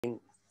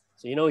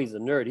So you know he's a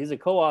nerd. He's a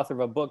co-author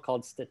of a book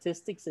called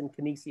Statistics and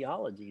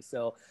Kinesiology.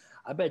 So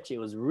I bet you it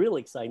was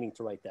really exciting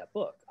to write that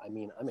book. I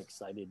mean, I'm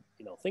excited,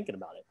 thinking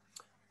about it.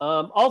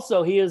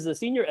 Also, he is the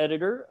senior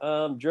editor,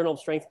 Journal of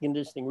Strength and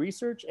Conditioning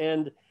Research.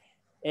 And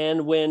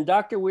when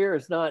Dr. Weir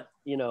is not,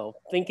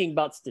 thinking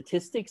about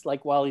statistics,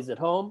 like while he's at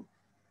home,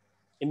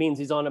 it means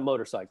he's on a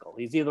motorcycle.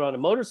 He's either on a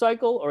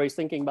motorcycle or he's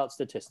thinking about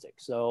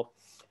statistics. So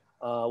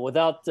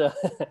without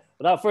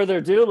further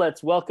ado,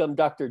 let's welcome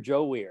Dr.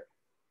 Joe Weir.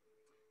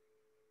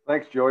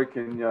 Thanks, Joey.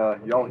 Can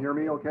y'all hear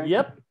me okay?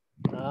 Yep.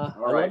 I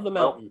love the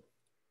mountain.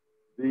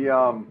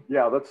 Well,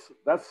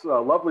 that's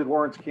lovely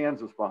Lawrence,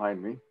 Kansas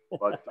behind me,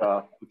 but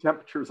the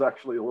temperature is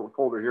actually a little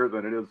colder here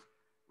than it is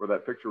where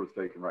that picture was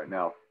taken right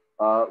now.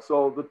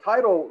 So the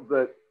title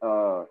that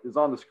is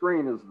on the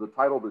screen is the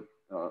title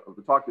of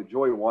the talk that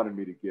Joey wanted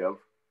me to give,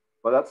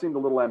 but that seemed a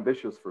little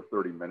ambitious for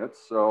 30 minutes.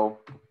 So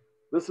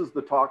this is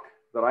the talk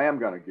that I am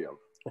going to give.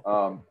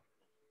 I'm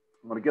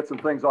going to get some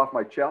things off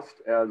my chest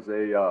as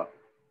a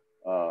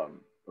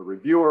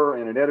reviewer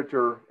and an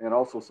editor, and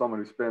also someone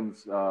who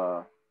spends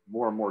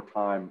more and more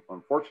time,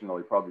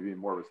 unfortunately, probably being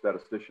more of a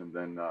statistician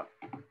than a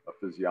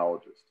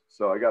physiologist.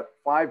 So I got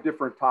 5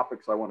 different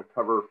topics I want to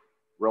cover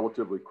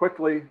relatively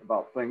quickly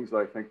about things that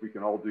I think we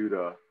can all do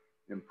to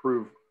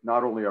improve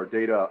not only our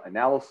data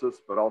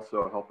analysis, but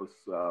also help us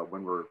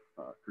when we're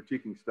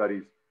critiquing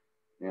studies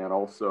and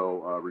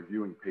also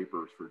reviewing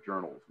papers for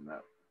journals and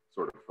that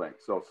sort of thing.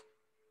 So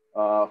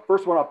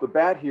first one off the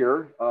bat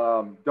here,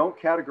 don't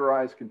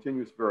categorize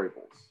continuous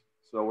variables.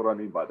 So what do I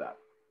mean by that?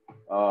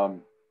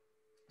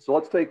 So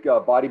let's take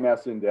body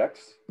mass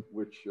index,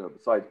 which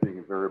besides being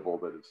a variable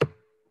that is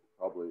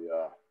probably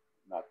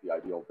not the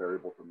ideal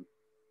variable to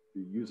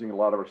be using in a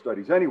lot of our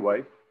studies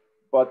anyway,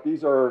 but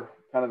these are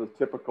kind of the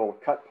typical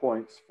cut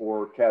points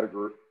for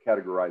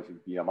categorizing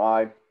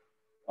BMI.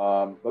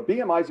 But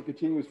BMI is a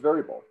continuous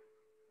variable.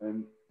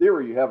 In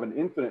theory, you have an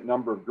infinite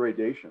number of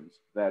gradations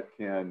that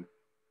can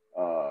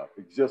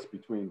exist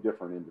between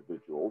different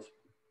individuals.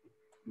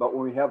 But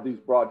when we have these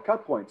broad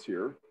cut points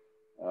here,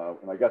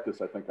 and I got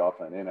this, I think, off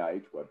an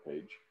NIH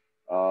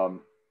webpage,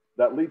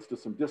 that leads to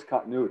some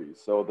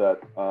discontinuities. So that,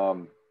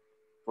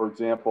 for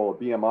example, a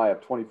BMI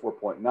of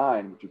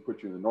 24.9, which would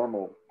put you in the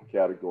normal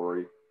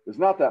category, is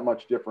not that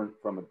much different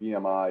from a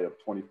BMI of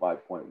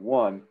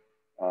 25.1,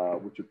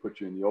 which would put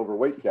you in the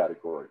overweight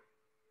category.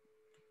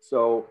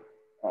 So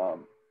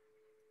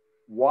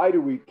why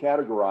do we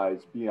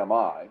categorize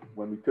BMI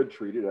when we could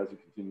treat it as a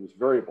continuous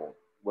variable?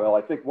 Well,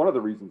 I think one of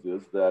the reasons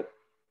is that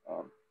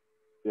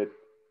it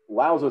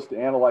allows us to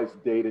analyze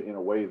data in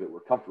a way that we're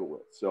comfortable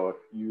with. So if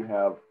you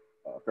have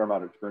a fair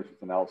amount of experience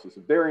with analysis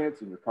of variance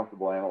and you're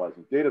comfortable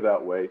analyzing data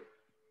that way,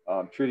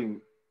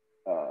 treating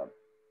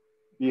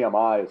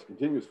BMI as a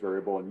continuous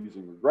variable and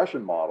using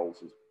regression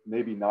models is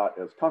maybe not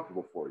as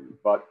comfortable for you.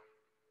 But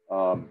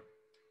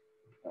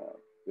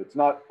it's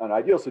not an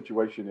ideal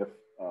situation if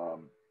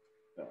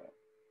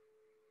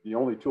the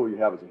only tool you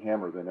have is a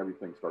hammer, then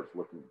everything starts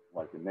looking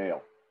like a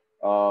nail.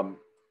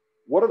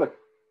 What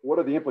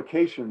are the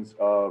implications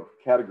of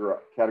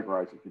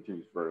categorizing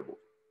continuous variables?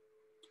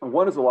 And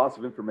one is the loss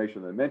of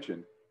information that I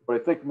mentioned, but I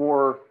think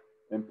more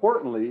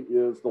importantly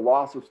is the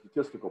loss of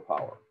statistical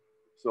power.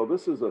 So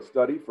this is a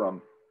study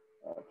from,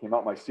 came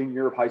out my senior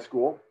year of high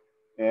school,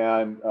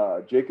 and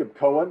Jacob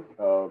Cohen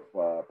of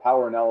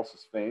power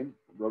analysis fame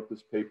wrote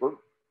this paper,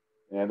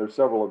 and there's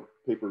several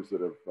papers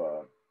that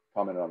have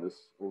commented on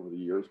this over the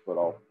years, but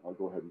I'll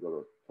go ahead and go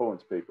to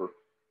Cohen's paper.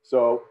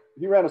 So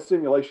he ran a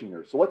simulation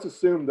here. So let's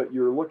assume that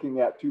you're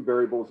looking at 2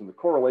 variables and the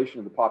correlation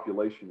in the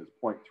population is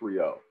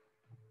 0.30.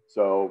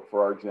 So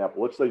for our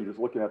example, let's say you're just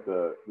looking at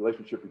the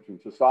relationship between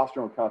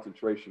testosterone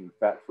concentration and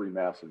fat-free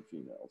mass in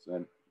females.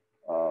 And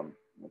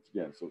once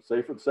again, so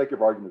say for the sake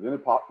of argument,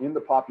 in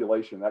the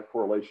population, that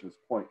correlation is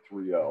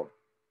 0.30.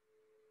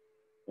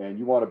 And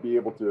you want to be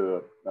able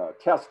to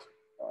test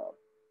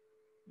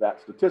that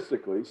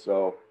statistically.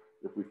 So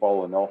if we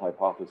follow a null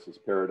hypothesis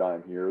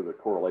paradigm here, the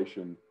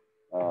correlation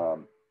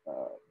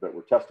that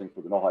we're testing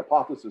for the null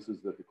hypothesis is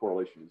that the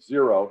correlation is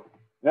 0.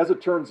 And as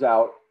it turns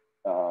out,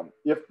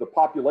 if the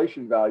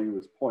population value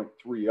is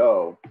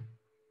 0.30,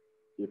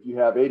 if you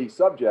have 80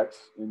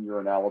 subjects in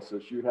your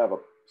analysis, you have a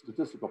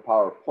statistical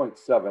power of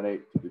 0.78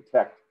 to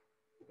detect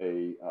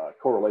a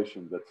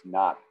correlation that's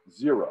not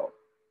 0.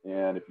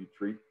 And if you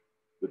treat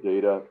the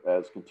data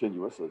as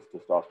continuous, as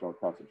testosterone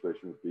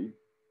concentration would be,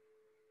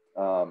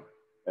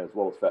 as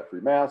well as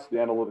fat-free mass, the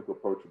analytical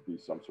approach would be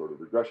some sort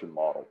of regression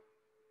model.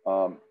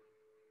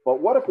 But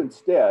what if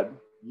instead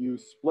you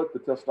split the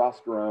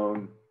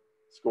testosterone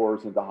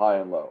scores into high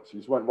and low? So you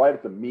just went right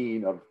at the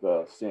mean of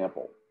the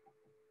sample.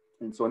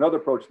 And so another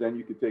approach then,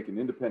 you could take an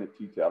independent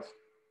t-test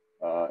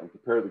and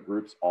compare the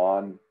groups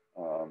on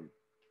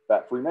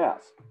fat-free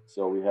mass.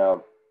 So we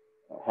have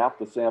half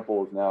the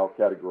sample is now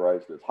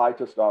categorized as high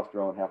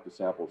testosterone, half the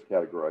sample is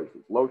categorized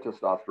as low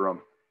testosterone.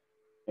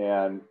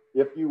 And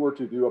if you were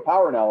to do a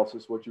power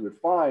analysis, what you would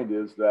find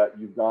is that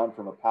you've gone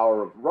from a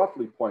power of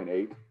roughly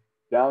 0.8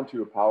 down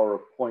to a power of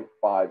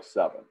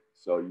 0.57.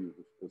 So you've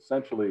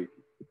essentially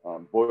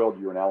boiled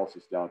your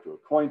analysis down to a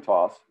coin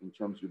toss in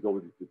terms of your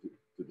ability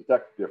to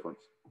detect difference.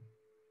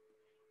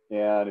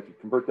 And if you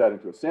convert that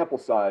into a sample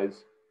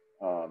size,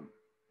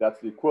 that's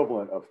the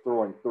equivalent of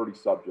throwing 30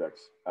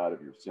 subjects out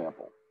of your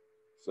sample.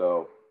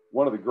 So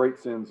one of the great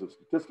sins of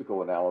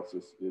statistical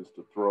analysis is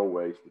to throw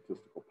away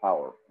statistical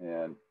power,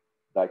 and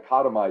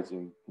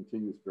dichotomizing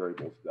continuous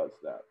variables does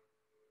that.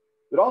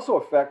 It also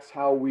affects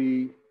how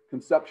we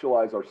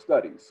conceptualize our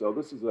studies. So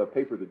this is a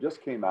paper that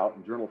just came out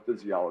in Journal of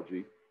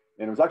Physiology,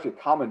 and it was actually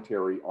a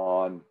commentary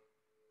on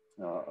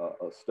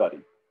a study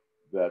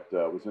that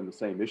was in the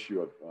same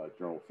issue of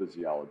Journal of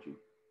Physiology.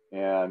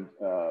 And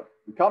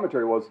the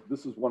commentary was,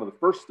 this is one of the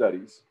first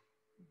studies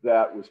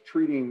that was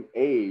treating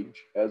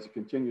age as a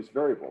continuous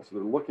variable. So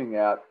they're looking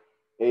at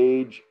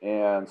age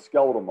and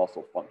skeletal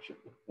muscle function.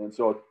 And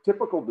so a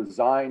typical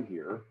design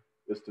here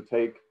is to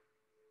take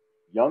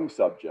young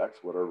subjects,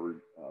 whatever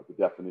the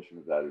definition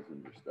of that is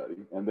in your study,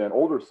 and then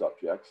older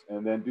subjects,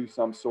 and then do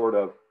some sort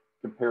of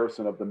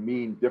comparison of the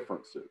mean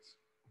differences.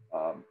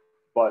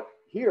 But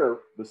here,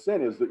 the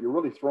sin is that you're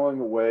really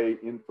throwing away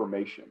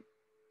information.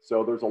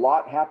 So there's a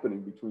lot happening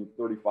between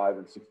 35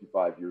 and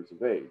 65 years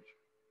of age.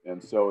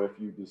 And so if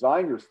you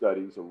design your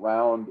studies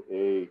around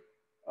a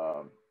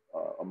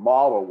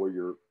model where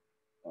you're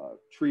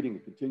treating a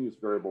continuous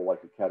variable like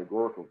a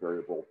categorical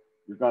variable,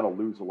 you're going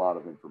to lose a lot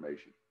of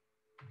information.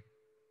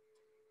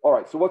 All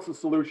right, so what's the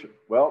solution?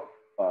 Well,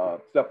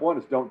 step one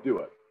is don't do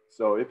it.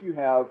 So if you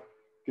have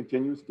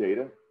continuous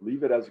data,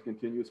 leave it as a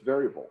continuous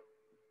variable.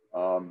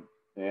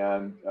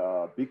 And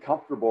be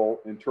comfortable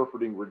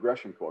interpreting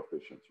regression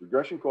coefficients.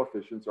 Regression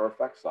coefficients are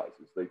effect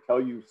sizes. They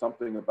tell you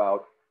something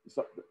about,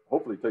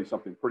 hopefully tell you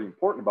something pretty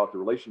important about the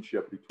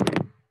relationship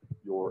between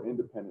your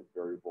independent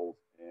variables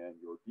and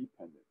your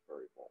dependent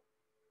variable.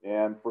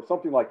 And for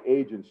something like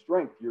age and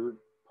strength, you're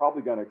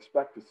probably going to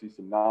expect to see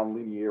some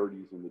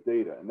nonlinearities in the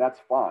data, and that's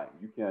fine.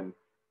 You can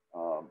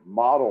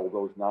model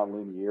those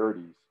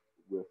nonlinearities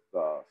with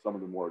some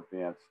of the more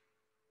advanced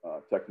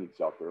techniques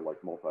out there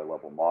like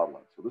multi-level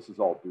modeling. So this is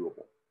all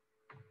doable.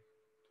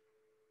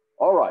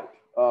 All right,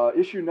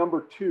 issue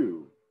number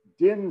 2,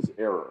 Din's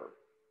error,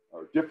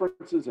 or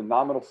differences in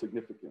nominal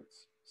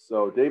significance.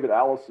 So David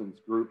Allison's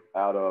group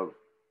out of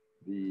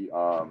the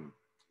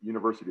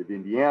University of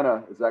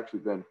Indiana has actually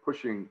been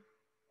pushing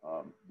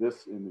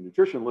this in the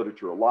nutrition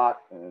literature a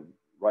lot and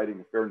writing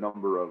a fair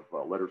number of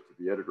letters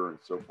to the editor and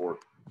so forth,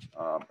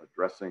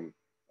 addressing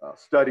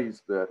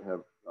studies that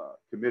have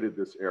committed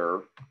this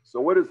error. So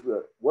what is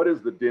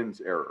the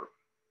Din's error?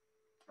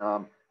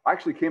 I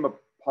actually came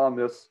upon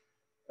this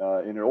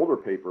in an older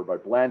paper by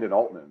Bland and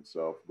Altman.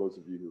 So for those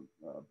of you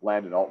who,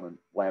 Bland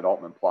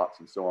Altman plots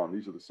and so on,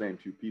 these are the same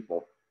two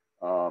people.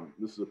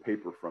 This is a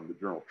paper from the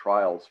journal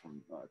Trials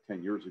from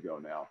 10 years ago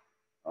now.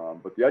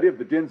 But the idea of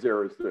the Din's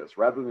error is this: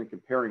 rather than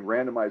comparing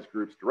randomized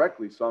groups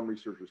directly, some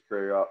researchers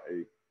carry out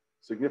a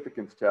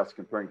significance test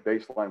comparing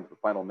baseline with the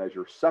final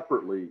measure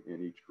separately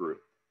in each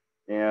group.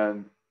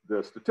 And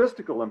the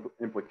statistical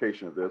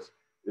implication of this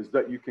is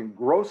that you can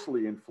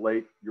grossly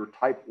inflate your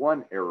type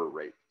 1 error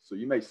rate. So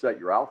you may set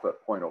your alpha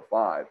at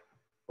 0.05,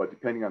 but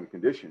depending on the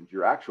conditions,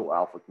 your actual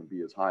alpha can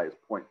be as high as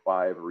 0.5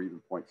 or even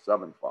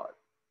 0.75.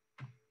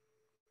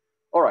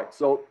 All right,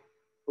 so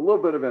a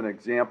little bit of an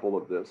example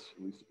of this,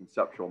 at least a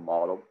conceptual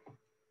model.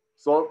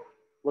 So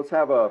let's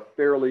have a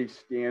fairly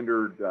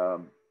standard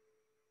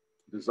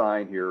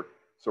design here.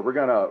 So we're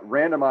going to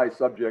randomize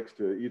subjects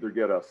to either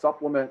get a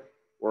supplement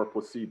or a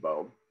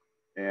placebo.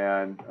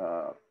 And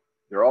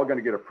they're all going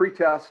to get a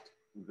pretest.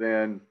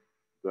 Then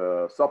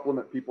the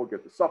supplement people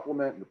get the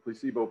supplement and the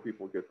placebo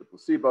people get the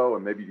placebo,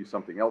 and maybe do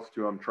something else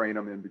to them, train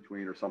them in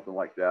between or something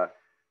like that,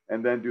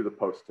 and then do the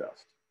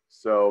post-test.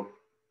 So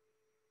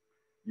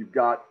you've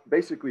got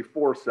basically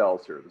 4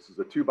 cells here. This is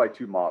a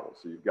 2x2 model.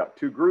 So you've got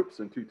 2 groups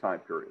and 2 time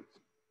periods.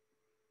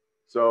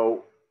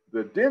 So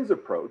the Din's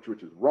approach,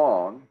 which is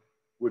wrong,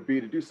 would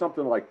be to do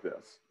something like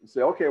this and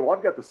say, okay, well,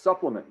 I've got the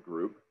supplement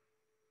group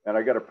and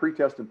I got a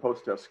pretest and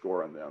post-test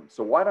score on them.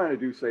 So why don't I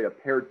do, say, a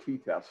paired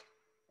t-test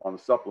on the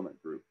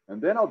supplement group?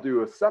 And then I'll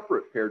do a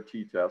separate paired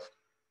t-test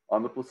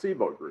on the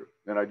placebo group.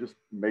 And I just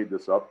made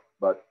this up,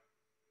 but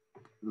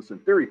this in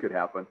theory could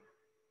happen.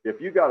 If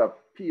you got a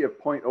P of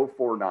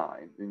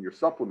 0.049 in your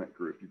supplement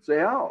group, you'd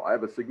say, oh, I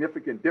have a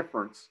significant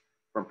difference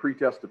from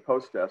pretest to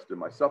post-test in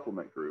my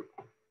supplement group.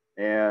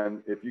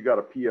 And if you got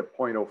a P of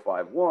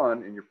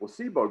 0.051 in your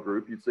placebo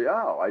group, you'd say,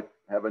 oh, I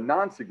have a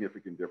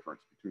non-significant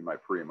difference between my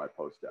pre and my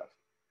post-test.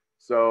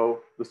 So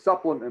the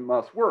supplement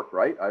must work,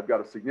 right? I've got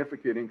a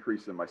significant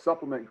increase in my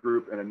supplement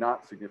group and a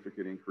not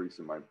significant increase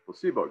in my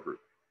placebo group.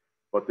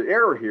 But the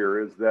error here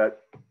is that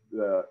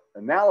the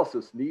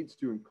analysis needs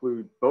to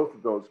include both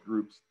of those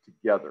groups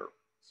together.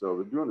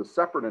 So doing the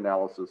separate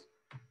analysis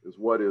is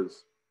what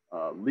is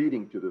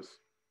leading to this,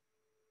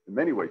 in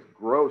many ways,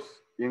 gross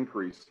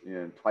increase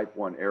in type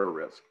 1 error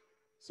risk.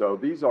 So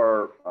these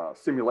are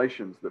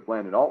simulations that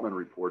Bland and Altman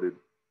reported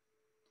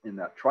in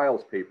that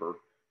Trials paper.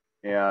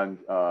 And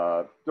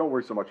don't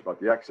worry so much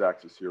about the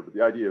x-axis here, but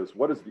the idea is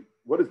what is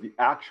the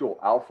actual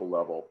alpha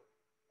level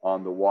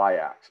on the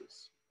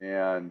y-axis?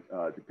 And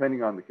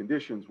depending on the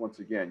conditions, once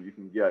again, you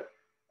can get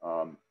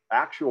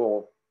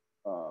actual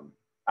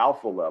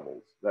alpha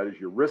levels. That is,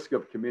 your risk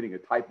of committing a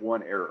type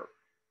 1 error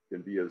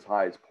can be as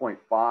high as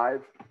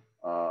 0.5.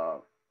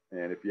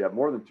 And if you have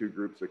more than 2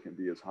 groups, it can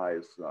be as high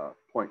as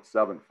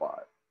 0.75.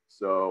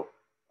 So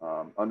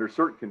under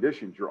certain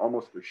conditions, you're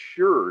almost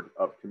assured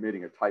of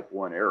committing a type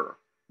 1 error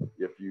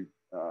if you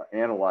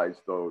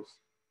analyze those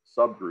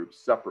subgroups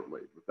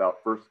separately without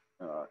first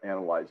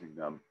analyzing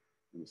them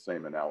in the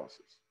same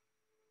analysis.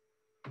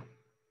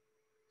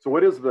 So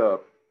what is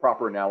the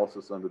proper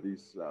analysis under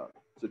these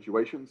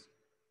situations?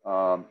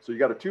 So you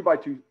got a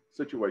 2x2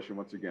 situation,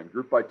 once again,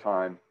 group by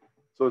time.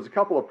 So there's a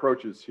couple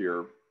approaches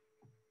here.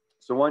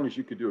 So one is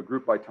you could do a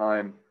group by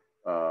time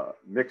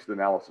mixed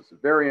analysis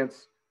of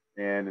variance.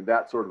 And in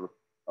that sort of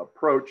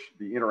approach,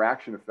 the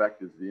interaction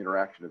effect is the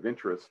interaction of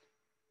interest.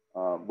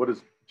 What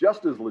is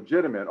just as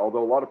legitimate,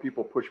 although a lot of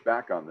people push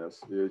back on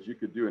this, is you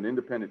could do an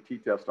independent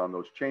t-test on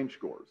those change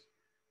scores.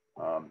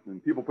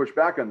 And people push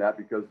back on that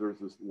because there's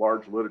this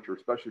large literature,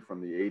 especially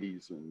from the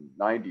 80s and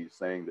 90s,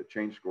 saying that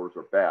change scores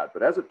are bad.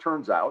 But as it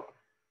turns out,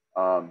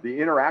 the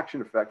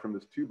interaction effect from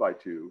this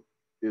 2x2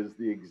 is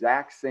the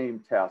exact same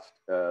test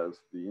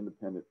as the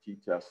independent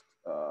t-test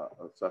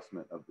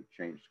assessment of the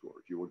change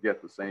scores. You will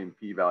get the same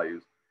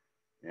p-values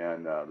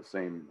and the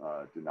same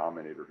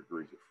denominator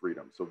degrees of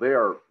freedom. So they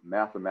are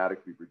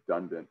mathematically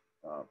redundant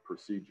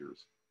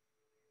procedures.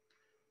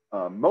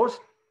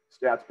 Most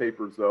stats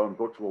papers, though, and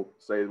books will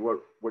say what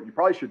you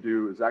probably should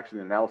do is actually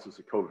an analysis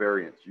of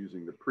covariance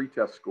using the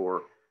pretest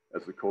score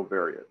as the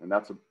covariate. And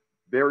that's a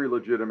very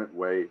legitimate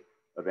way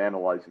of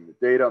analyzing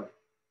the data.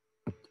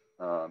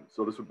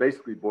 So this would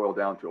basically boil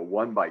down to a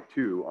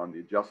 1x2 on the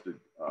adjusted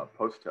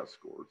post-test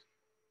scores,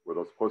 where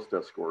those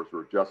post-test scores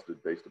are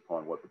adjusted based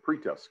upon what the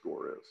pretest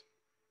score is.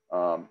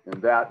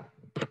 And that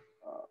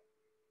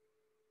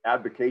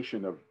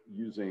advocation of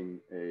using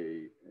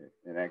an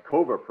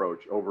ANCOVA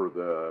approach over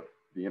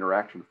the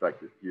interaction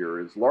effect here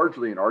is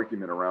largely an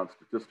argument around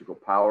statistical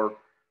power.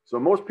 So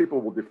most people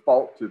will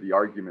default to the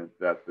argument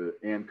that the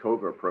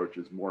ANCOVA approach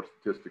is more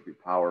statistically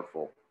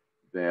powerful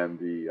than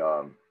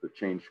the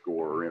change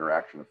score or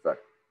interaction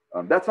effect.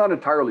 That's not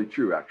entirely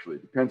true, actually.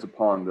 It depends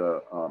upon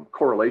the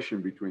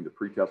correlation between the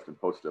pretest and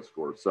post-test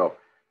scores. So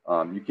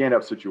you can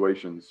have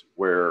situations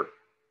where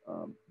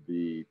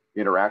the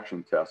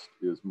interaction test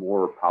is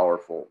more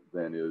powerful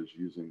than is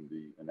using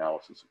the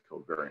analysis of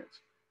covariance.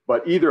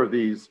 But either of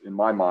these, in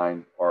my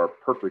mind, are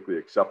perfectly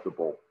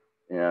acceptable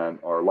and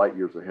are light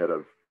years ahead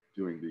of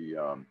doing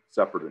the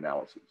separate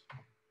analyses.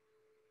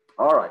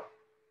 All right,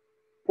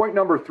 point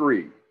number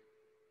 3,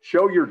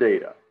 show your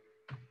data.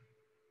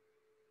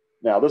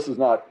 Now, this is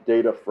not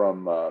data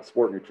from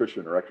sport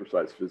nutrition or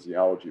exercise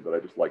physiology, but I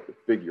just like the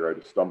figure. I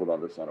just stumbled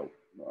on this on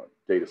a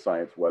data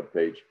science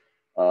webpage.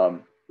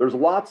 There's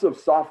lots of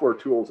software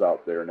tools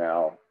out there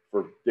now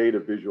for data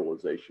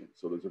visualization.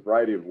 So there's a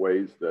variety of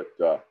ways that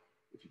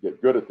if you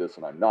get good at this,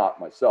 and I'm not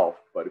myself,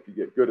 but if you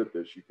get good at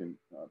this, you can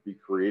be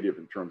creative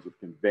in terms of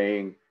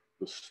conveying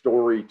the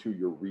story to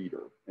your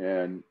reader.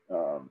 And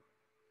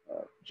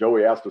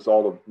Joey asked us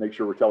all to make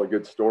sure we tell a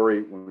good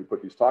story when we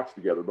put these talks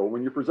together. But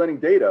when you're presenting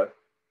data,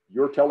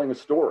 you're telling a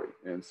story.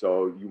 And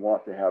so you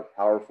want to have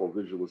powerful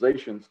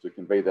visualizations to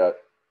convey that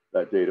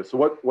data.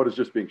 So what is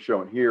just being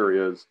shown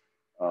here is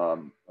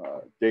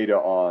data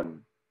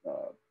on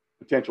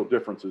potential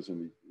differences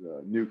in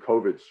the new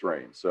COVID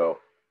strain. So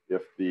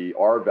if the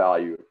R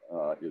value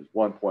is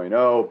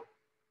 1.0,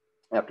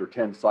 after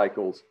 10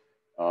 cycles,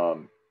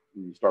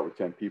 you start with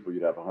 10 people,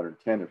 you'd have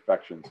 110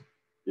 infections.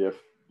 If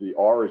the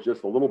R is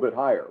just a little bit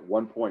higher,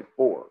 1.4,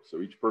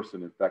 so each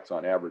person infects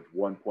on average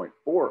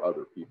 1.4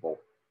 other people,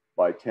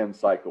 by 10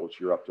 cycles,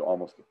 you're up to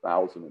almost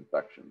 1,000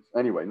 infections.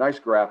 Anyway, nice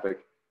graphic.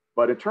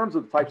 But in terms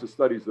of the types of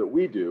studies that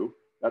we do,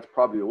 that's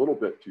probably a little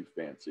bit too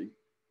fancy.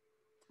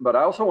 But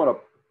I also want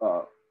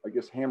to, I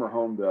guess, hammer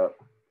home the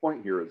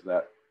point here is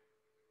that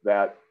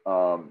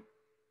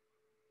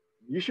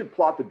you should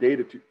plot the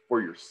data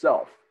for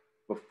yourself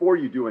before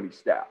you do any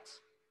stats.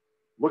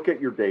 Look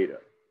at your data.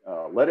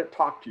 Let it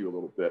talk to you a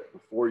little bit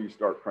before you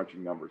start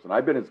crunching numbers. And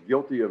I've been as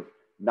guilty of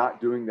not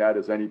doing that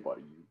as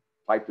anybody. You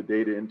type the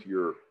data into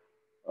your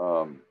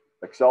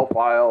Excel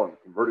file and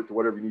convert it to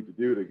whatever you need to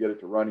do to get it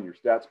to run in your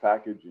stats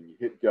package, and you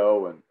hit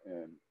go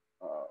and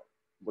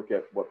look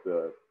at what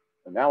the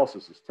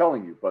analysis is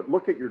telling you. But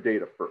look at your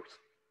data first.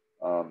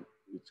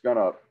 It's going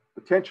to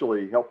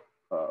potentially help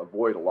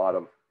avoid a lot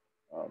of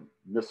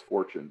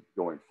misfortune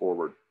going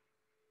forward.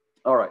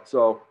 All right,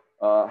 so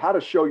how to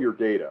show your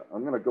data.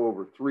 I'm going to go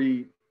over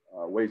 3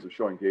 ways of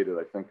showing data that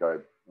I think I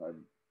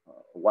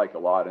like a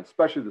lot, and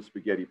especially the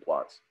spaghetti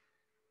plots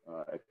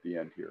at the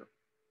end here.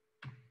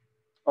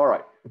 All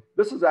right,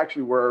 this is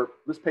actually where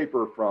this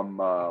paper from,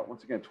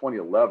 once again,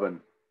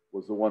 2011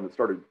 was the one that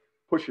started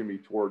pushing me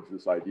towards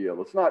this idea.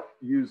 Let's not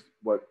use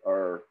what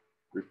are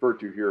referred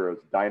to here as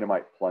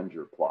dynamite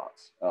plunger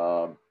plots.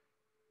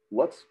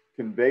 Let's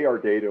convey our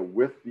data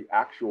with the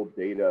actual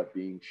data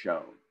being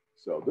shown.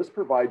 So this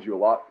provides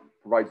you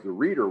provides the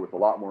reader with a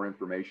lot more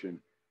information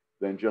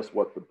than just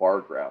what the bar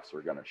graphs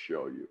are going to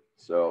show you.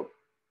 So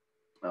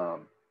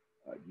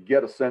you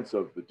get a sense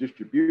of the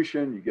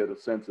distribution, you get a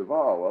sense of,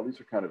 oh, well,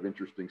 these are kind of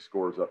interesting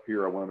scores up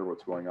here. I wonder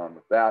what's going on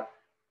with that.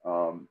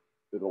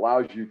 It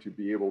allows you to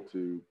be able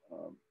to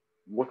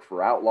look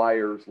for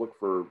outliers, look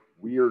for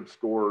weird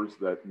scores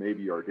that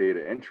maybe are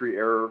data entry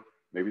error,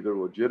 maybe they're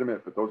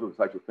legitimate, but those are the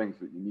types of things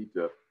that you need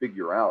to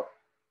figure out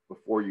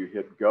before you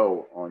hit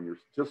go on your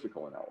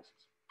statistical analysis.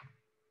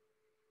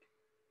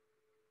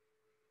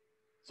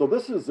 So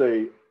this is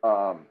a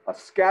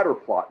scatter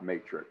plot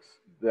matrix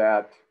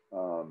that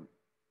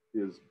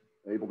is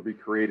able to be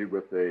created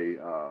with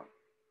a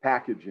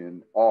package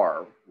in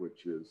R,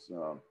 which is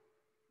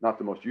not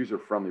the most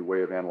user-friendly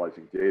way of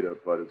analyzing data,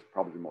 but it's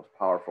probably the most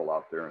powerful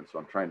out there. And so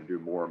I'm trying to do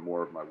more and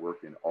more of my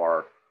work in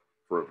R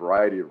for a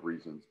variety of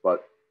reasons.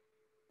 But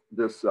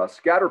this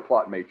scatter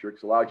plot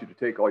matrix allows you to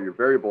take all your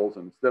variables,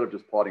 and instead of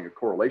just plotting a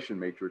correlation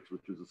matrix,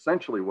 which is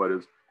essentially what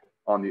is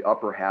on the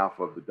upper half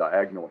of the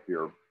diagonal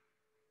here,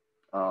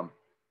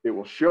 it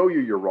will show you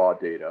your raw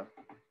data.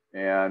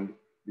 And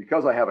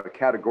because I have a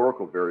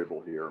categorical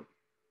variable here,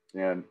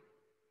 and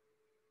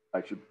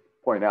I should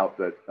point out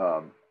that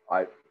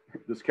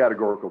this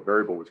categorical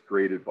variable was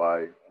created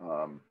by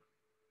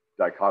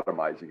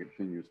dichotomizing a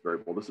continuous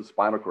variable. This is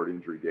spinal cord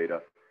injury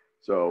data.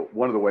 So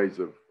one of the ways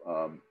of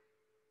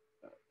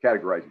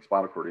categorizing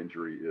spinal cord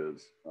injury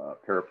is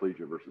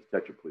paraplegia versus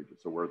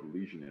tetraplegia, so where the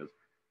lesion is.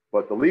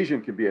 But the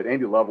lesion can be at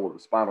any level of the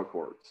spinal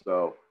cord.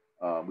 So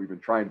we've been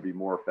trying to be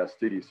more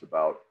fastidious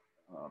about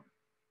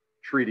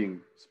treating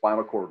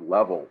spinal cord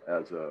level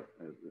as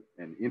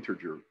an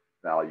integer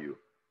value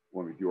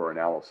when we do our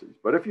analyses.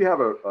 But if you have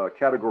a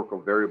categorical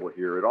variable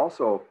here, it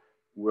also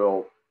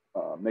will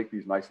make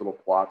these nice little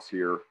plots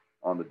here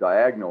on the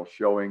diagonal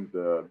showing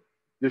the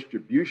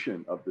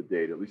distribution of the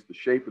data, at least the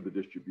shape of the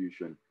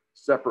distribution,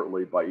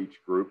 separately by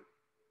each group.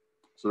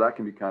 So that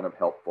can be kind of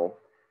helpful.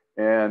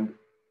 And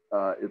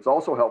it's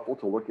also helpful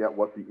to look at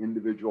what the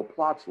individual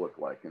plots look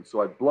like. And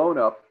so I've blown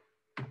up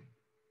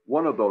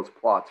one of those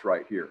plots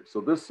right here.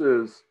 So this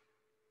is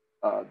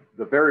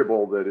the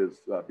variable that is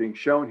being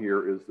shown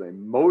here is a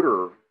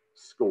motor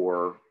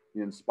score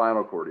in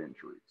spinal cord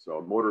injury. So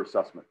a motor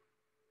assessment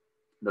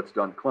that's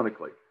done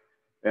clinically.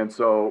 And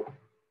so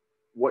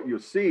what you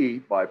see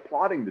by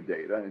plotting the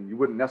data, and you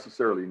wouldn't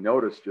necessarily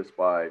notice just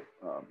by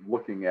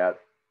looking at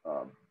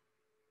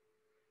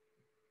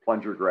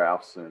plunger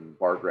graphs and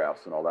bar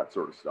graphs and all that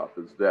sort of stuff,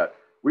 is that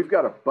we've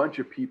got a bunch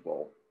of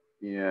people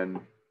in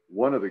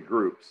one of the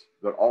groups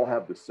that all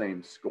have the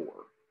same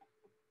score.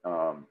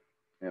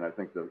 And I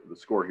think the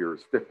score here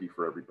is 50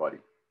 for everybody.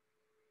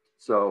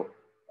 So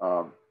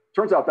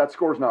turns out that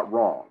score is not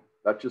wrong.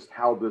 That's just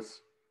how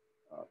this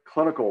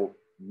clinical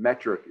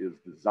metric is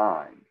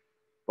designed.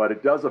 But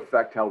it does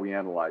affect how we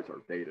analyze our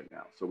data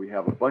now. So we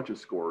have a bunch of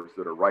scores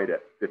that are right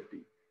at 50.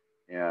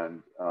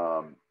 And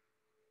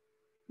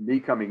me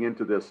coming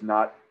into this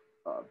not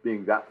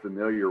being that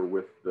familiar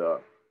with the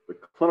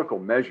clinical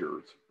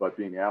measures, but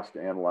being asked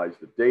to analyze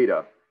the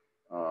data,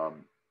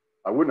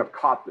 I wouldn't have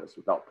caught this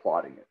without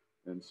plotting it.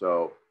 And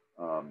so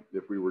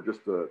if we were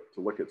just to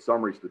look at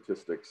summary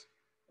statistics,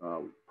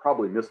 we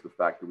probably miss the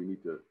fact that we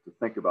need to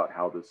think about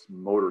how this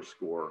motor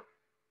score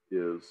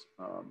is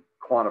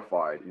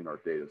quantified in our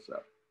data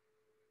set.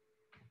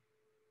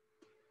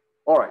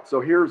 All right, so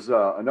here's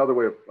another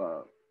way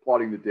of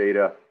plotting the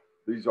data.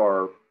 These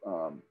are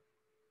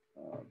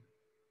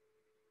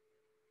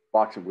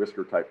box and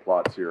whisker type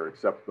plots here,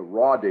 except the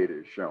raw data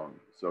is shown.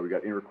 So we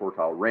got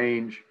interquartile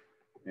range,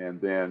 and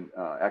then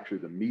actually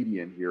the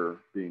median here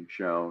being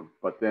shown.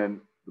 But then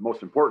the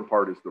most important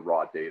part is the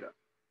raw data.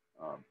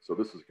 So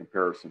this is a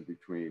comparison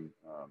between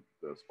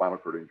the spinal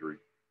cord injury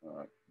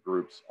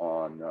groups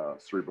on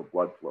cerebral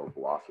blood flow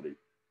velocity.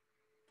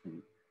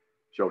 And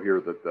show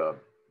here that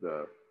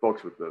the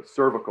folks with the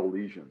cervical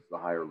lesions, the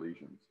higher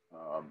lesions,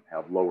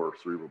 have lower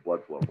cerebral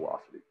blood flow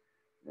velocity.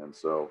 And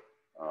so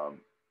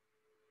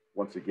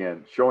once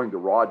again, showing the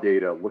raw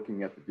data,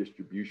 looking at the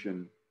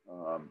distribution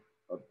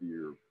of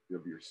your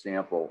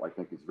sample, I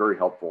think is very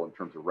helpful in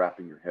terms of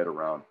wrapping your head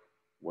around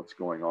what's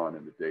going on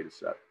in the data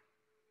set.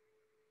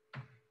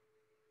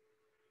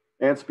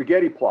 And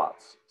spaghetti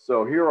plots.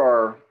 So here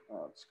are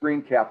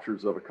screen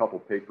captures of a couple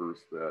papers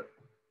that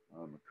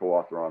I'm a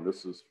co-author on.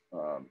 This is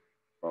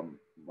from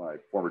my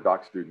former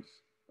doc student's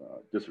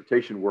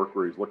dissertation work,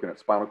 where he's looking at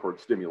spinal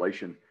cord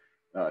stimulation,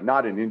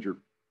 not in injured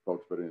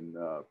folks, but in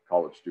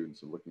college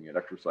students, and looking at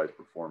exercise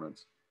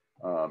performance.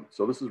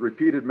 So this is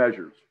repeated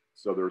measures.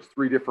 So there's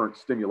 3 different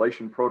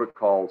stimulation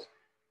protocols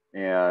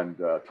and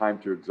time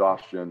to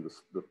exhaustion.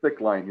 The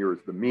thick line here is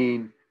the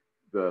mean.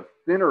 The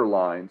thinner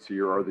lines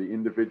here are the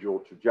individual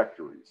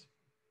trajectories.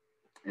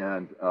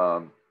 And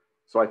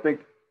so I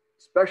think,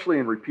 especially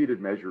in repeated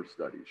measure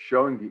studies,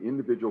 showing the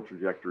individual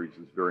trajectories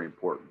is very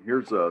important.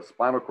 Here's a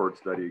spinal cord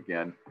study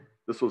again.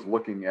 This was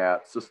looking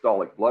at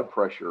systolic blood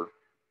pressure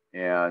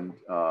and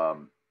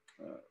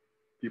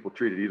people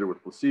treated either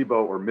with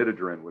placebo or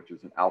midodrine, which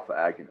is an alpha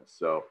agonist.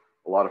 So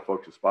a lot of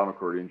folks with spinal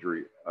cord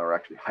injury are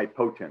actually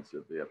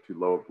hypotensive. They have too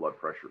low of blood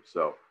pressure.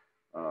 So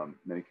In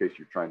many cases,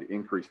 you're trying to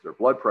increase their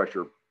blood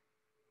pressure.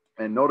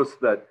 And notice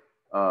that,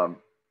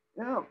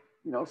 yeah,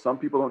 you know, some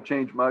people don't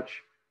change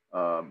much.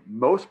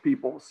 Most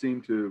people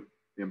seem to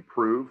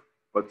improve,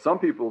 but some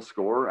people's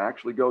score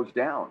actually goes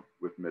down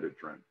with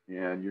midodrine.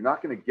 And you're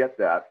not going to get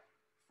that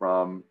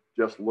from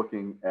just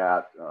looking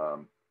at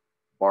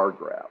bar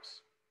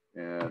graphs.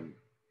 And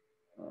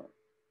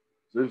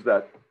so there's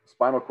that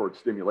spinal cord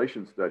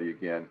stimulation study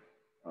again.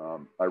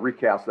 I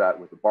recast that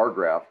with the bar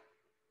graph.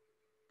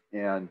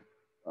 And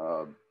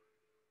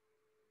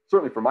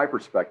certainly from my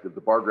perspective,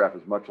 the bar graph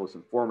is much less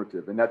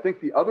informative. And I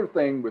think the other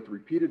thing with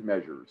repeated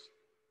measures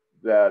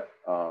that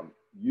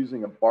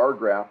using a bar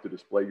graph to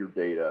display your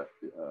data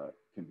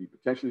can be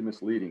potentially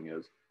misleading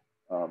is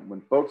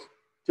when folks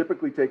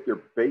typically take their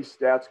base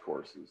stats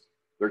courses,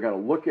 they're going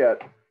to look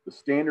at the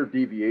standard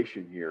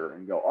deviation here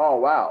and go, oh,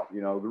 wow,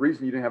 you know, the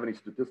reason you didn't have any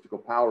statistical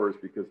power is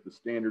because the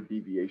standard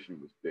deviation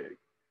was big.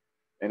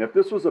 And if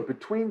this was a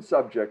between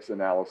subjects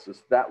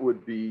analysis, that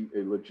would be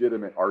a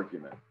legitimate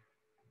argument.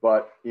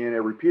 But in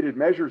a repeated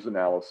measures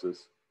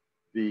analysis,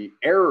 the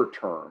error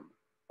term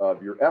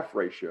of your F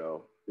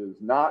ratio is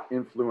not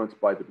influenced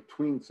by the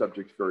between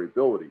subjects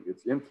variability.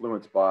 It's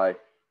influenced by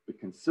the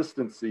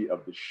consistency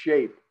of the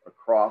shape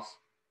across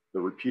the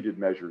repeated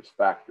measures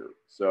factor.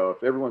 So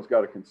if everyone's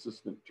got a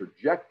consistent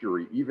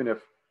trajectory, even if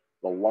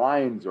the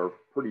lines are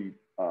pretty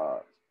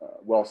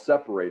well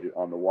separated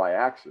on the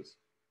y-axis,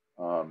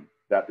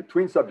 that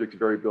between subjects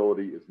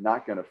variability is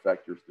not going to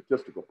affect your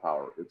statistical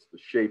power. It's the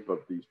shape of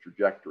these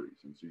trajectories.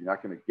 And so you're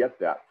not going to get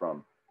that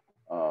from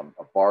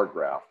a bar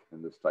graph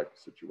in this type of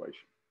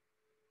situation.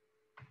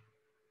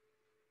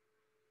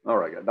 All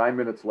right, got 9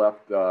 minutes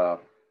left.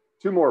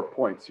 2 more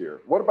points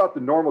here. What about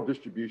the normal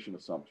distribution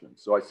assumption?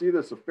 So I see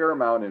this a fair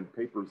amount in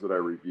papers that I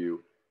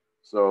review.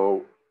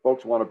 So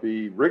folks want to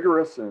be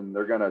rigorous and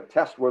they're going to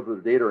test whether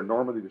the data are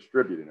normally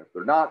distributed. If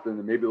they're not,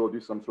 then maybe they'll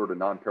do some sort of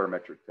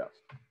non-parametric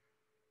test.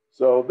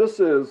 So this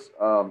is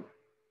a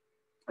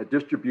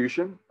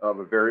distribution of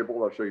a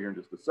variable, I'll show you here in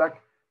just a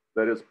sec,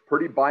 that is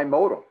pretty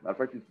bimodal. In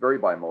fact, it's very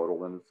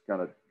bimodal, and it's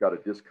kind of got a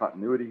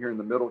discontinuity here in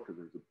the middle because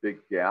there's a big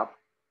gap.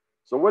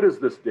 So what is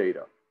this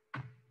data?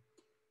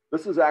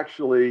 This is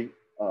actually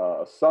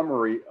a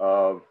summary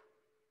of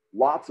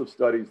lots of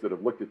studies that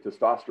have looked at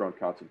testosterone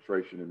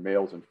concentration in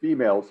males and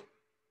females.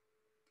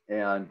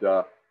 And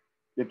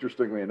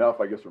interestingly enough,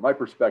 I guess from my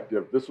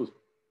perspective, this was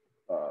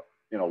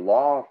in a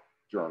law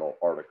journal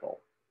article.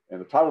 And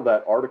the title of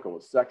that article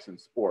is Sex and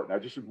Sport. And I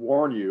just should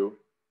warn you,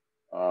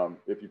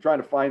 if you're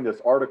trying to find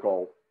this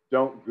article,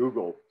 don't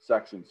Google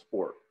sex and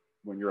sport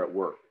when you're at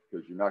work,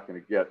 because you're not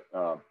going to get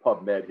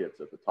PubMed hits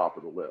at the top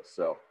of the list.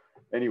 So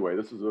anyway,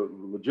 this is a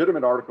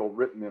legitimate article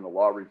written in a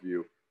law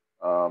review.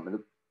 And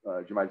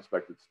as you might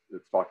expect,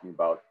 it's talking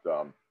about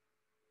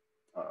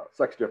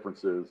sex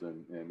differences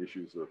and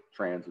issues of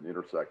trans and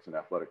intersex and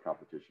athletic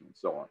competition and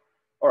so on.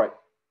 All right,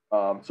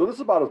 so this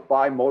is about as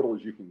bimodal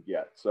as you can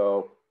get.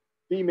 So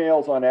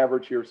females on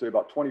average here say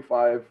about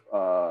 25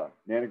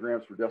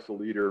 nanograms per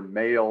deciliter.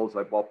 Males,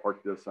 I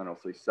ballparked this, and I'll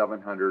say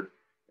 700,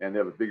 and they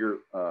have a bigger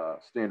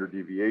standard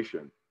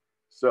deviation.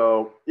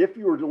 So if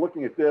you were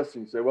looking at this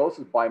and you say, well, this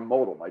is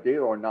bimodal, my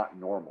data are not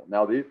normal.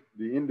 Now the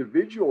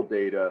individual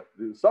data,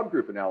 the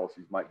subgroup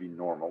analyses might be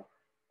normal,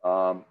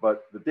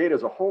 but the data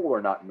as a whole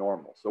are not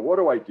normal. So what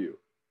do I do?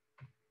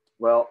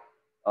 Well,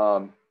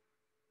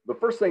 the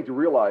first thing to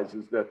realize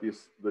is that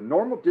the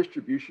normal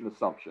distribution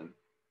assumption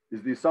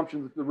is the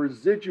assumption that the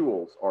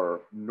residuals are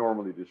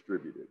normally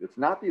distributed. It's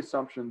not the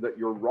assumption that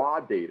your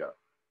raw data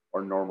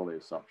are normally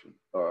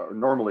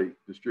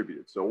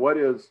distributed. So what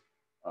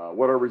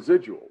are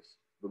residuals?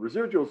 The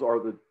residuals are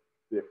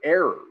the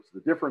errors,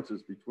 the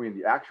differences between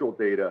the actual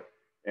data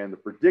and the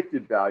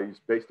predicted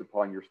values based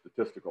upon your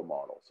statistical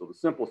model. So the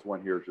simplest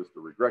one here is just the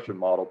regression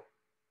model.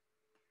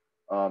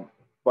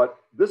 But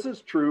this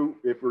is true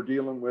if we're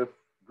dealing with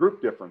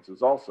group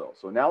differences also.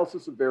 So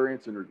analysis of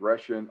variance and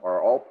regression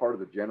are all part of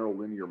the general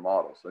linear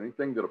model. So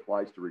anything that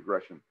applies to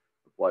regression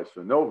applies to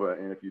ANOVA.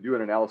 And if you do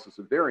an analysis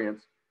of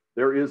variance,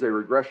 there is a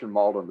regression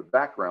model in the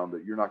background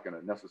that you're not going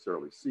to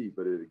necessarily see,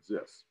 but it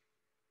exists.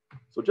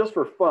 So just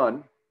for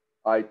fun,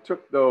 I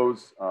took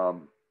those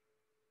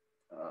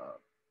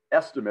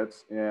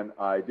estimates and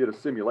I did a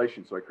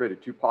simulation. So I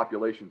created 2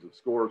 populations of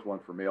scores, one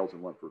for males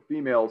and one for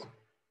females.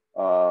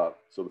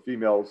 So the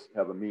females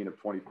have a mean of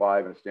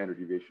 25 and a standard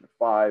deviation of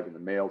 5, and the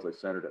males I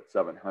centered at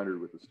 700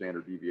 with a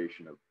standard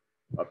deviation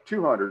of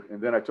 200.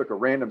 And then I took a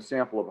random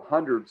sample of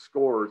 100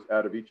 scores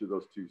out of each of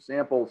those 2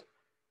 samples.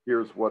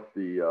 Here's what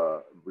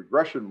the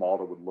regression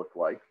model would look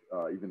like,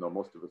 even though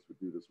most of us would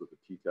do this with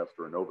a t-test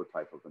or ANOVA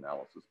type of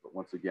analysis. But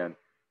once again,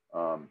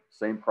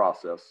 same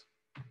process.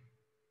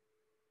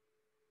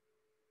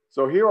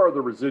 So here are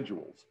the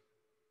residuals.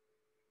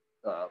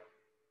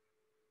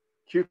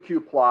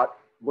 QQ plot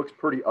looks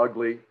pretty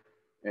ugly.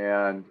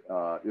 And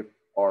if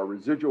our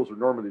residuals are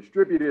normally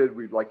distributed,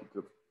 we'd like it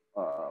to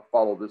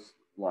follow this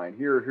line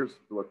here. Here's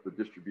what the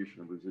distribution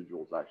of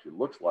residuals actually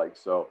looks like.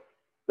 So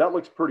that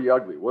looks pretty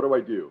ugly. What do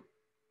I do?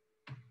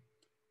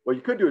 Well,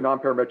 you could do a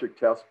non-parametric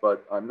test,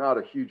 but I'm not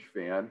a huge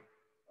fan.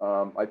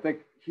 I think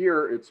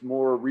here it's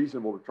more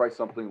reasonable to try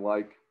something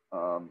like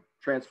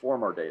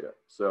transform our data.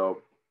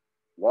 So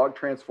log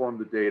transform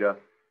the data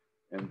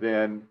and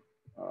then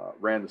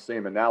ran the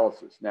same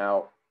analysis.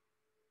 Now,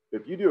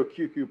 if you do a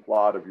QQ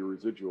plot of your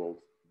residuals,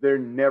 they're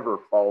never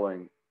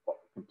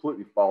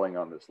completely falling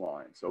on this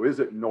line. So is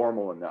it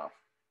normal enough?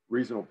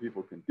 Reasonable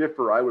people can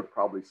differ. I would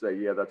probably say,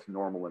 yeah, that's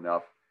normal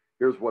enough.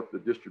 Here's what the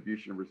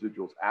distribution of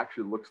residuals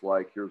actually looks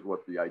like. Here's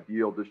what the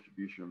ideal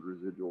distribution of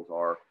residuals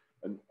are.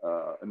 And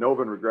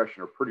ANOVA and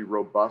regression are pretty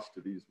robust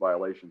to these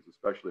violations,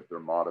 especially if they're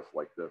modest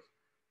like this.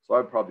 So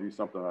I'd probably do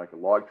something like a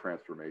log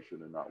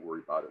transformation and not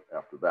worry about it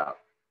after that.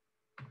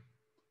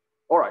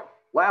 All right,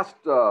 last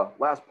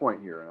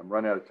point here, and I'm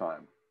running out of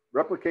time.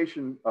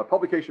 Replication,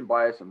 publication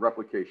bias and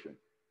replication.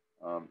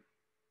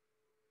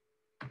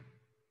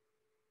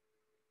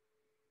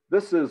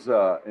 This is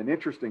an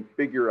interesting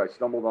figure I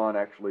stumbled on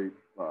actually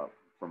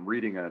from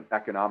reading an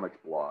economics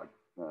blog.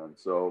 And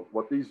so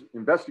what these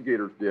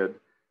investigators did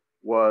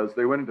was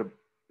they went into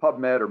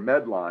PubMed or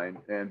Medline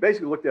and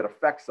basically looked at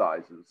effect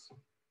sizes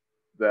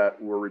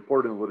that were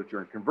reported in the literature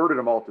and converted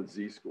them all to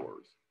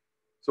z-scores.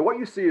 So what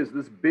you see is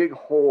this big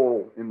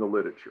hole in the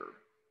literature.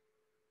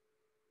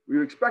 We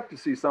would expect to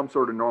see some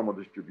sort of normal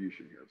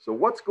distribution here. So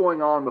what's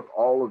going on with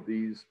all of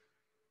these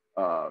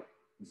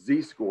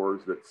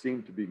z-scores that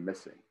seem to be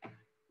missing?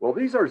 Well,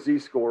 these are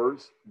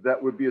z-scores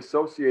that would be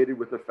associated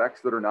with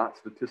effects that are not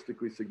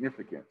statistically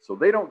significant. So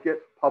they don't get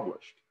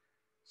published.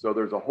 So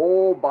there's a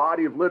whole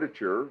body of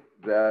literature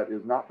that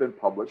has not been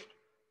published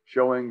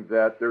showing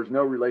that there's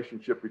no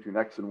relationship between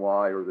X and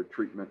Y, or the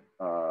treatment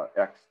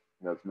X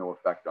has no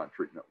effect on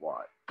treatment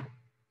Y.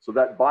 So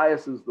that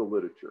biases the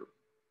literature.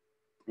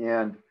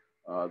 And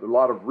there are a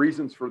lot of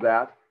reasons for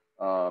that.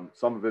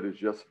 Some of it is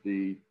just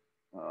the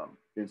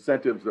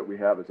incentives that we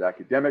have as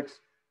academics.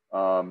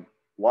 A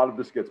lot of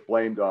this gets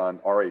blamed on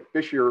R.A.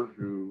 Fisher,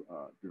 who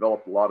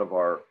developed a lot of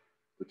our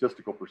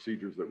statistical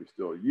procedures that we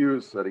still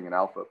use, setting an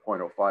alpha at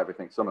 0.05. I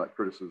think some of that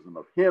criticism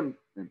of him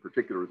in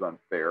particular is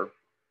unfair.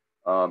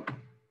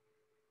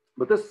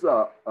 But this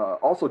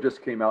also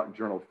just came out in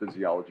Journal of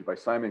Physiology by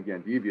Simon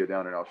Gandevia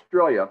down in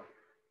Australia,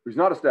 who's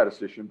not a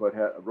statistician, but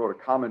wrote a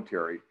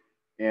commentary.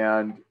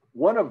 And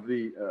one of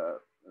the,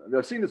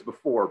 I've seen this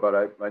before,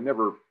 but I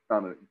never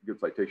found a good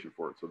citation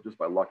for it. So just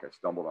by luck, I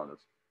stumbled on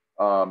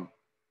this.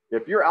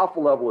 If your alpha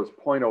level is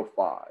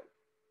 0.05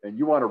 and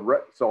you want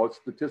to, so it's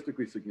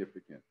statistically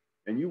significant,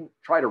 and you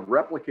try to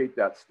replicate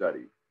that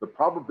study, the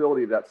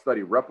probability of that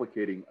study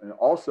replicating and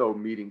also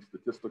meeting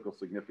statistical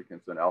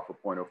significance in alpha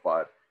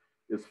 0.05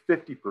 is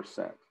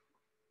 50%.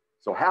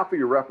 So half of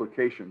your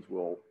replications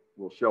will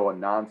show a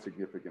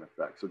non-significant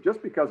effect. So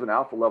just because an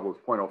alpha level is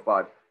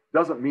 0.05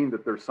 doesn't mean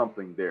that there's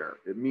something there.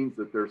 It means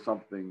that there's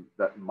something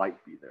that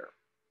might be there.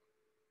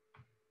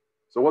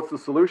 So what's the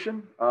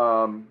solution?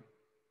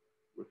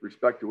 With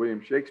respect to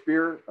William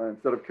Shakespeare,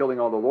 instead of killing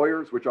all the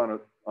lawyers, which on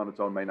its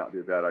own may not be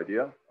a bad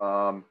idea,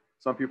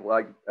 some people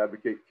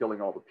advocate killing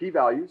all the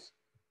p-values.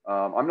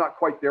 I'm not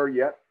quite there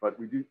yet, but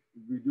we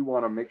do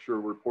want to make sure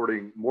we're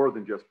reporting more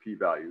than just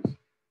p-values.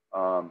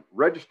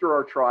 Register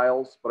our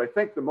trials, but I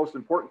think the most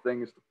important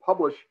thing is to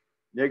publish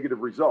negative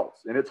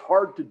results, and it's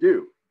hard to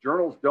do.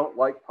 Journals don't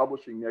like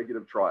publishing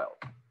negative trials.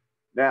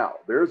 Now,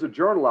 there's a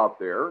journal out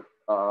there,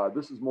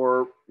 this is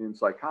more in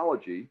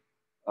psychology,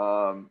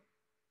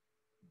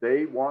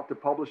 they want to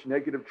publish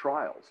negative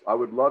trials. I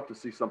would love to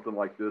see something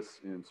like this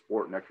in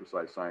sport and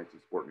exercise science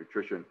and sport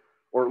nutrition,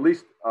 or at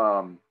least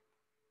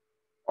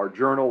our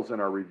journals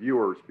and our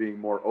reviewers being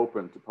more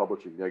open to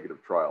publishing negative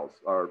trials.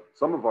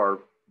 Some of our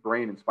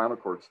brain and spinal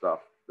cord stuff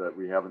that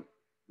we haven't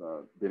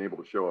been able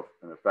to show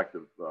an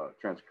effective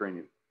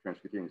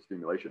transcutaneous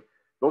stimulation,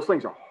 those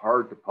things are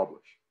hard to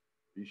publish.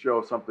 You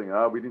show something,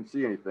 we didn't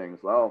see anything,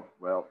 well,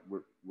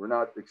 we're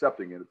not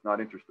accepting it. It's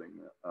not interesting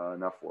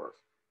enough for us.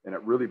 And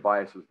it really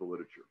biases the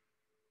literature.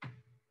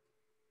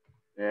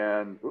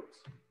 And, oops,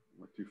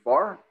 went too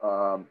far.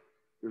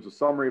 Here's a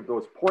summary of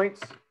those points.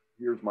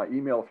 Here's my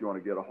email if you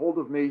want to get a hold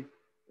of me.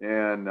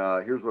 And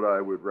here's what I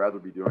would rather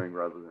be doing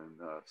rather than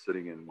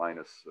sitting in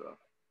minus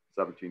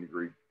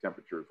 17-degree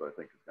temperatures that I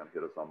think is going to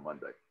hit us on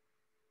Monday.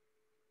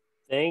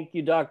 Thank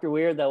you, Dr.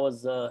 Weir. That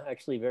was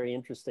actually very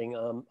interesting.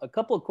 A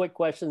couple of quick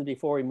questions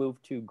before we move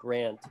to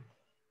Grant.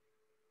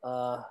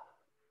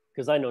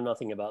 Because I know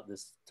nothing about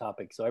this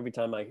topic. So every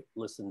time I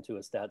listen to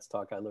a stats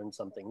talk, I learn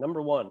something.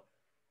 Number one,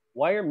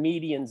 why are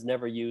medians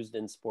never used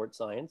in sports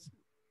science?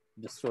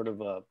 Just sort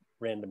of a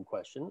random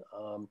question.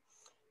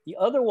 The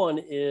other one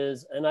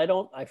is, and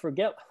I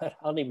forget, I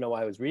don't even know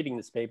why I was reading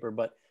this paper,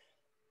 but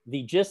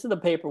the gist of the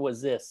paper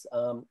was this.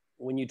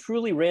 When you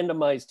truly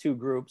randomize two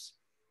groups,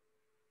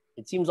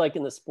 it seems like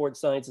in the sports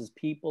sciences,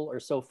 people are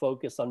so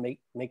focused on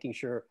making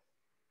sure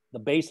the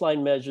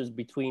baseline measures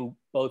between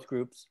both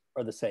groups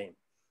are the same.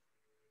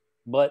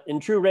 But in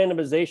true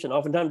randomization,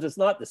 oftentimes it's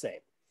not the same.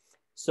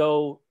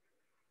 So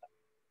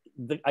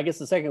I guess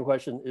the second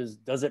question is,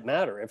 does it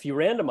matter? If you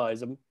randomize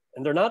them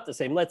and they're not the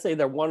same, let's say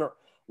they're one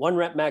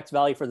rep max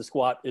value for the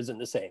squat isn't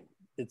the same.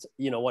 It's,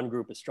 one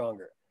group is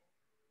stronger.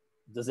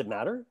 Does it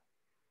matter?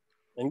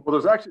 And Well,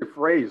 there's actually a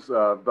phrase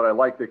that I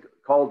like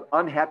called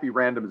unhappy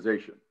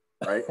randomization,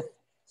 right?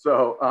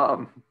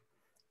 So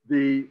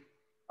the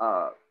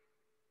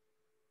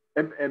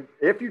and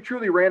if you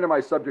truly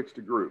randomize subjects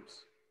to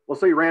groups,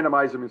 let's say you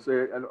randomize them and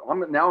say, and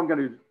I'm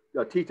going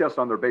to t-test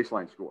on their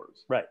baseline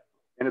scores, right.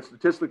 and it's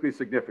statistically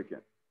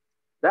significant.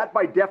 That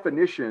by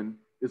definition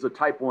is a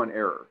type 1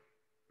 error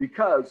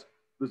because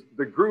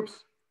the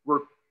groups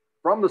were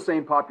from the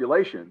same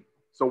population.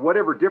 So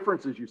whatever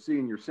differences you see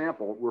in your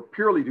sample were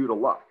purely due to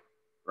luck,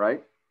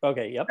 right?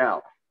 Okay, yep.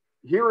 Now,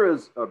 here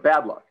is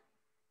bad luck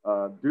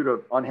due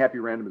to unhappy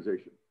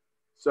randomization.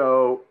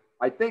 So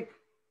I think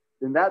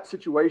in that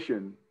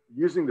situation,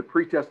 using the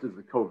pretest as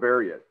the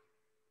covariate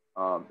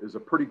is a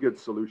pretty good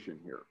solution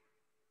here.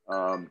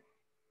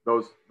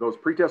 Those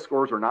pretest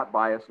scores are not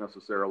biased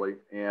necessarily,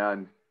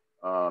 and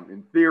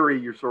in theory,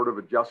 you're sort of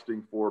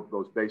adjusting for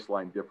those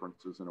baseline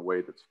differences in a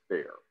way that's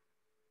fair.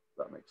 If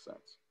that makes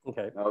sense.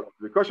 Okay. Now,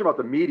 the question about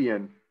the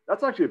median,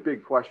 that's actually a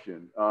big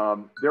question.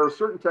 There are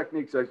certain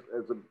techniques, as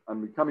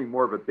I'm becoming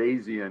more of a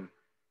Bayesian,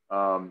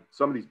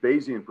 some of these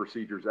Bayesian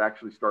procedures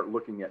actually start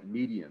looking at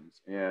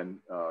medians and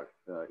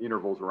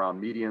intervals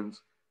around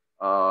medians.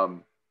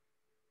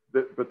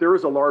 But there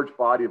is a large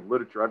body of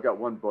literature. I've got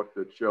one book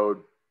that showed,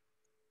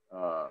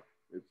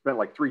 it spent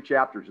like 3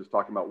 chapters just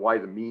talking about why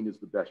the mean is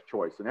the best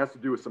choice. And it has to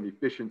do with some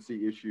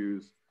efficiency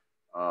issues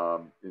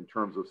in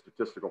terms of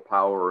statistical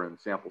power and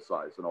sample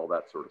size and all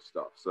that sort of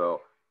stuff.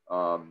 So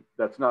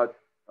that's not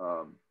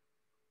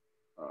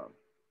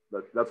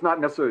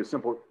necessarily a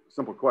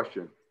simple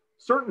question.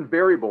 Certain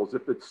variables,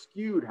 if it's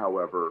skewed,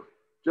 however,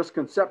 just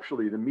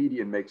conceptually, the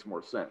median makes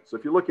more sense. So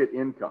if you look at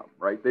income,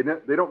 right, they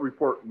don't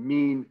report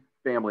mean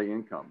family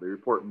income. They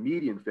report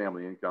median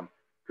family income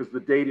because the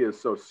data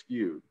is so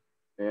skewed.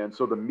 And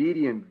so the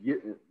median,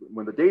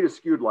 when the data is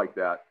skewed like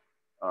that,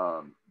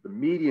 the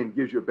median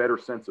gives you a better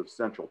sense of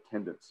central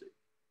tendency.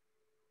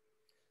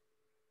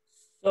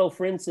 So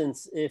for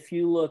instance, if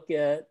you look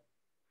at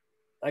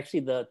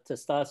actually the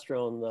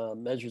testosterone, the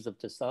measures of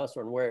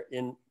testosterone, where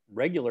in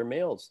regular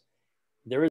males,